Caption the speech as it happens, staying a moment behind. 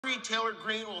Taylor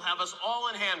Green will have us all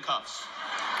in handcuffs.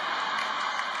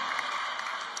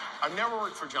 I've never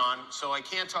worked for John, so I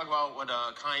can't talk about what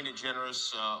a kind and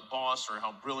generous boss or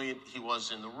how brilliant he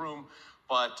was in the room.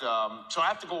 But so I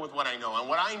have to go with what I know. And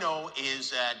what I know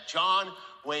is that, John,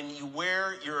 when you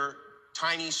wear your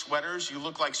tiny sweaters, you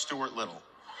look like Stewart Little.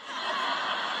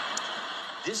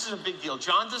 This is a big deal.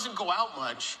 John doesn't go out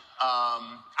much.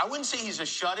 I wouldn't say he's a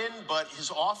shut-in, but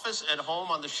his office at home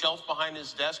on the shelf behind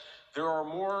his desk, there are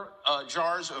more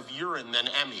jars of urine than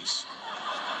Emmys.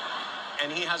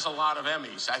 And he has a lot of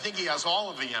Emmys. I think he has all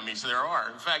of the Emmys there are.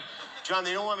 In fact, John,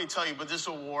 they don't want me to tell you, but this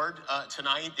award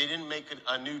tonight, they didn't make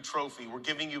a new trophy. We're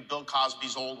giving you Bill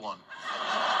Cosby's old one.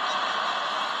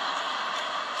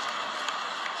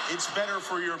 It's better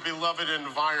for your beloved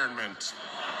environment.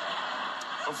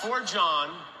 Before John,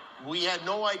 we had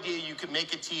no idea you could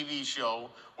make a TV show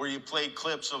where you played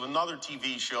clips of another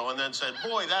TV show and then said,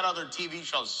 boy, that other TV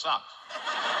show sucked.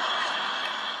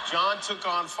 John took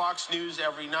on Fox News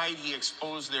every night. He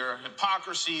exposed their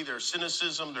hypocrisy, their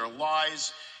cynicism, their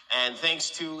lies, and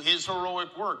thanks to his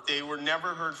heroic work, they were never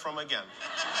heard from again.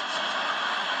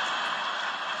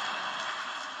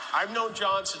 I've known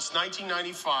John since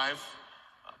 1995,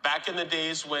 back in the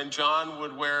days when John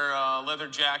would wear a leather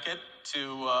jacket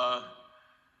to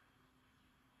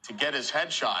get his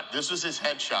headshot. This was his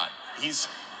headshot. He's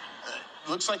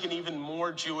looks like an even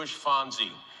more Jewish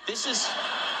Fonzie. This is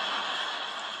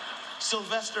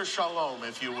Sylvester Shalom,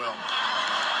 if you will.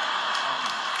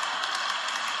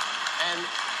 And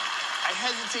I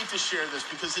hesitate to share this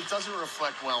because it doesn't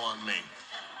reflect well on me.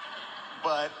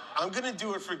 But I'm going to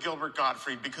do it for Gilbert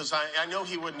Gottfried because I know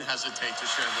he wouldn't hesitate to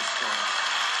share this story.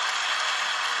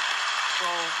 So,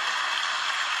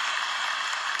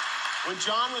 when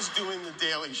John was doing the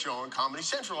Daily Show on Comedy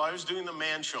Central, I was doing the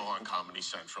Man Show on Comedy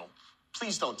Central.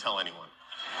 Please don't tell anyone.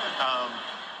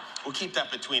 We'll keep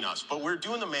that between us. But we're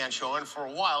doing the Man Show, and for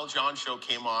a while, John's show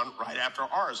came on right after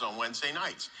ours on Wednesday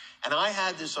nights. And I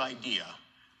had this idea.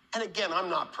 And again, I'm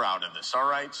not proud of this, all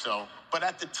right? But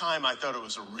at the time, I thought it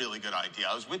was a really good idea.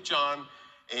 I was with John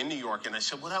in New York, and I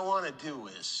said, what I want to do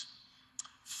is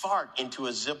fart into a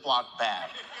Ziploc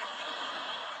bag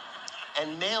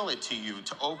and mail it to you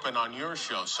to open on your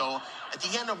show. So at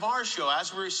the end of our show,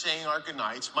 as we were saying our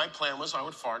goodnights, my plan was I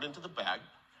would fart into the bag,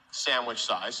 sandwich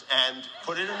size, and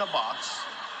put it in a box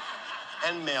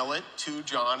and mail it to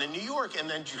John in New York. And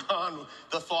then John,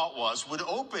 the thought was, would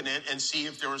open it and see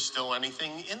if there was still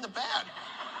anything in the bag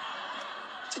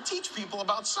to teach people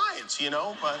about science, you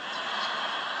know? But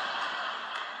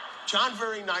John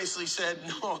very nicely said,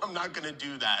 no, I'm not going to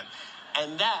do that.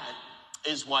 And that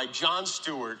is why Jon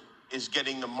Stewart is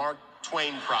getting the Mark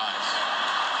Twain Prize,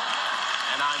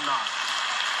 and I'm not.